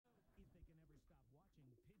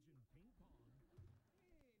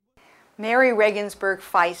Mary Regensburg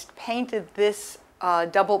Feist painted this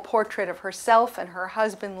double portrait of herself and her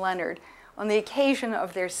husband Leonard on the occasion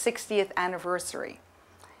of their 60th anniversary.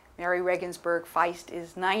 Mary Regensburg Feist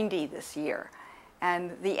is 90 this year,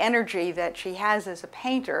 and the energy that she has as a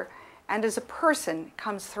painter and as a person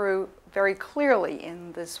comes through very clearly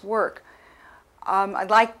in this work. I'd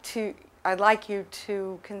like you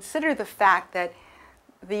to consider the fact that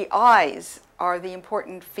the eyes are the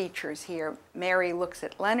important features here. Mary looks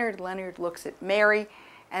at Leonard, Leonard looks at Mary,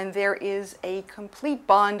 and there is a complete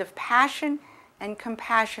bond of passion and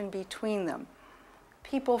compassion between them.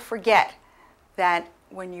 People forget that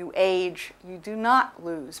when you age, you do not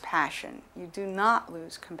lose passion, you do not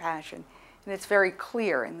lose compassion, and it's very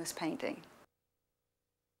clear in this painting.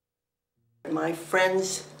 My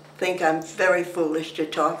friends think I'm very foolish to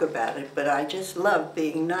talk about it, but I just love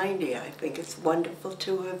being 90. I think it's wonderful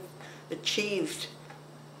to have achieved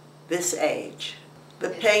this age. The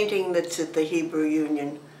painting that's at the Hebrew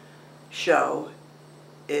Union show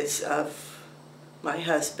is of my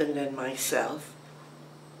husband and myself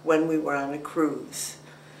when we were on a cruise.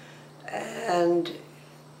 And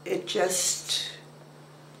it just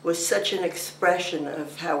was such an expression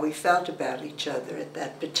of how we felt about each other at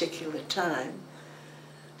that particular time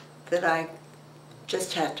that I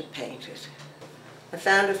just had to paint it. I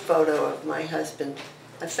found a photo of my husband.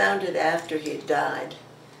 I found it after he had died.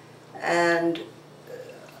 And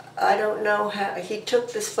I don't know how, he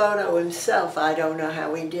took this photo himself. I don't know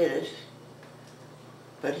how he did it,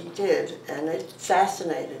 but he did, and it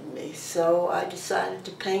fascinated me, so I decided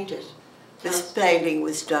to paint it. This painting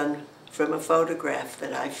was done from a photograph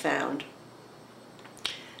that I found,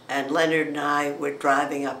 and Leonard and I were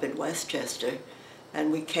driving up in Westchester,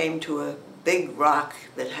 and we came to a big rock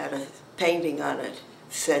that had a painting on it,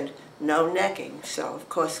 said no necking, so of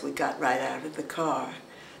course we got right out of the car.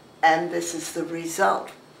 And this is the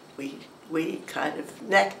result. We kind of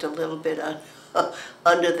necked a little bit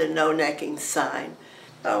under the no necking sign.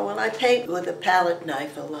 Oh, well, I paint with a palette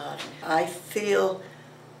knife a lot. I feel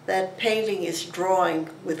that painting is drawing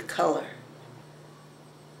with color.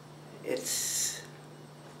 It's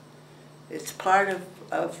part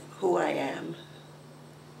of who I am.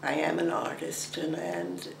 I am an artist,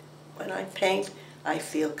 and when I paint, I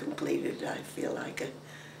feel completed. I feel like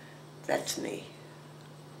that's me.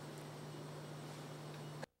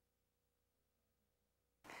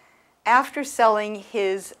 After selling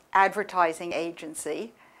his advertising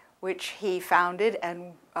agency, which he founded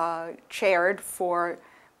and chaired for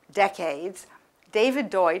decades, David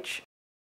Deutsch